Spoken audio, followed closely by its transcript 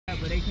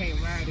you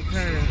can't ride the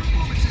curve.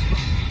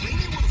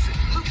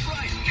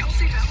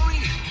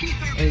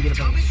 And you get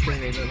up on the screen,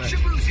 they look like.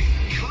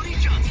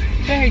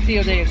 Say hey to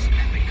your dad.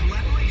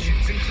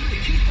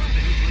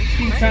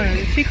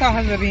 She called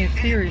herself being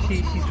serious.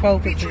 She's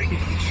focused and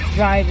she's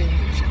driving.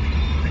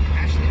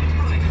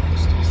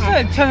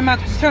 Turn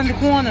the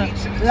corner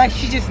like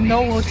she just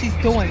knows what she's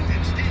doing.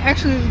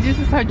 Actually, this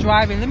is her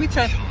driving. Let me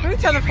turn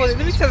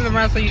it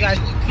around so you guys.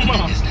 Come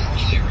on.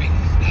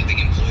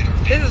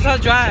 This is her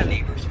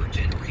driving.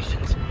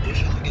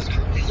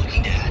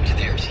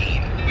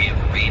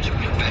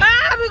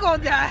 Ah, we're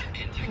gonna die.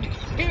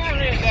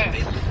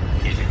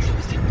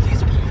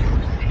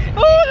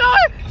 Oh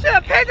Lord, should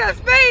have picked up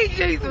speed,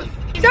 Jesus.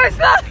 Just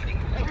look.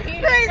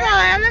 Look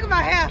at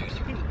my hair.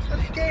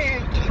 I'm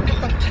scared.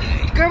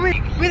 Girl,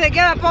 we done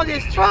get up on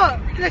this truck.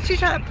 Look, she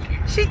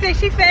thinks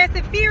she fast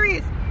and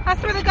furious. I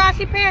swear to God,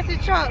 she passed the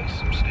truck.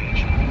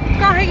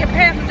 Go ahead and get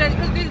past the truck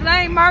because this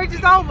lane merge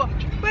is over.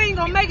 We ain't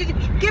gonna make it.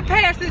 Get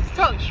past this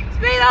truck.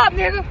 Speed up,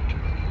 nigga.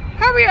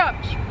 Hurry up.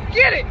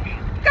 Get it.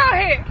 Go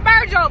ahead.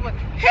 Merge over.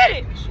 Hit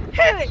it.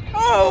 Hit it.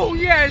 Oh,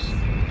 yes.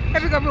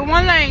 Here we go with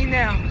one lane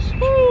now.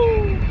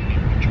 Woo.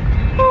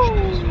 Woo.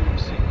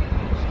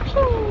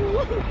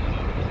 Woo.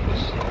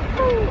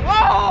 Woo.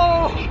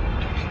 Oh.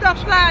 Stuff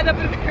slide up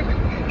in the river.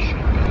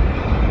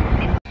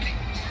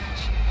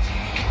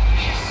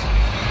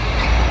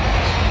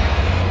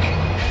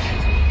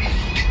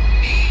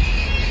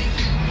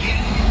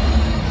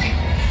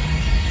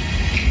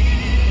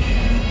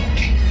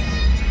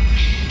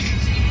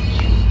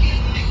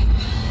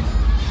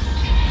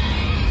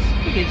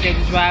 Take a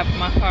drive for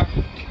my car.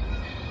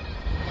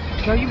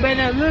 So you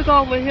better look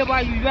over here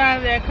while you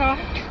drive that car.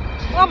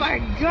 Oh my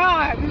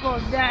God, we're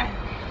gonna die.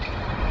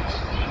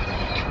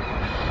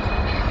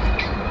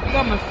 So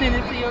I'm gonna send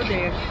it to your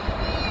dad.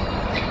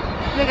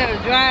 Look at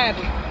her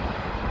driving.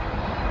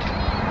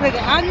 Look,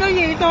 I know you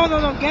ain't throwing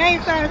on no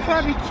gang signs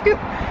trying to be cute.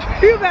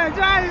 You better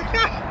drive this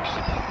car.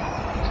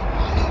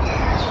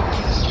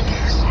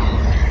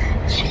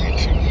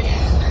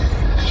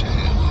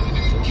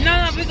 No,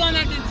 we're going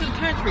out into the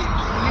country.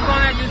 We're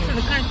going out into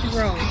the country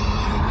road.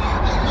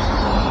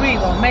 We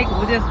ain't gonna make it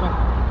with this one.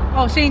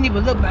 Oh, she ain't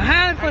even look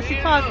behind before she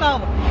crossed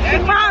over.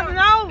 She's crossing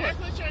over. That's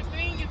what your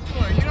thing is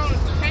for. You don't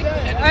take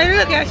it. Hey,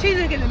 look at her. She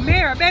look in the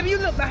mirror. Baby, you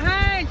look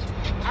behind you.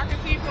 I can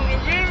see from the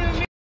mirror.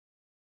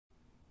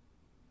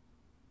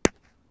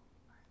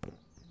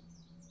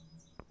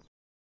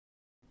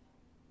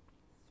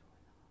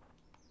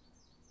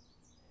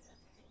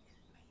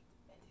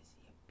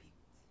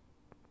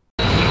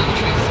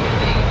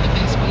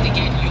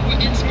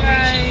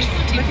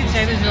 Look at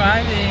Jada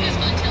driving.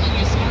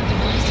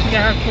 She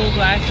got her cool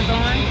glasses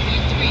on.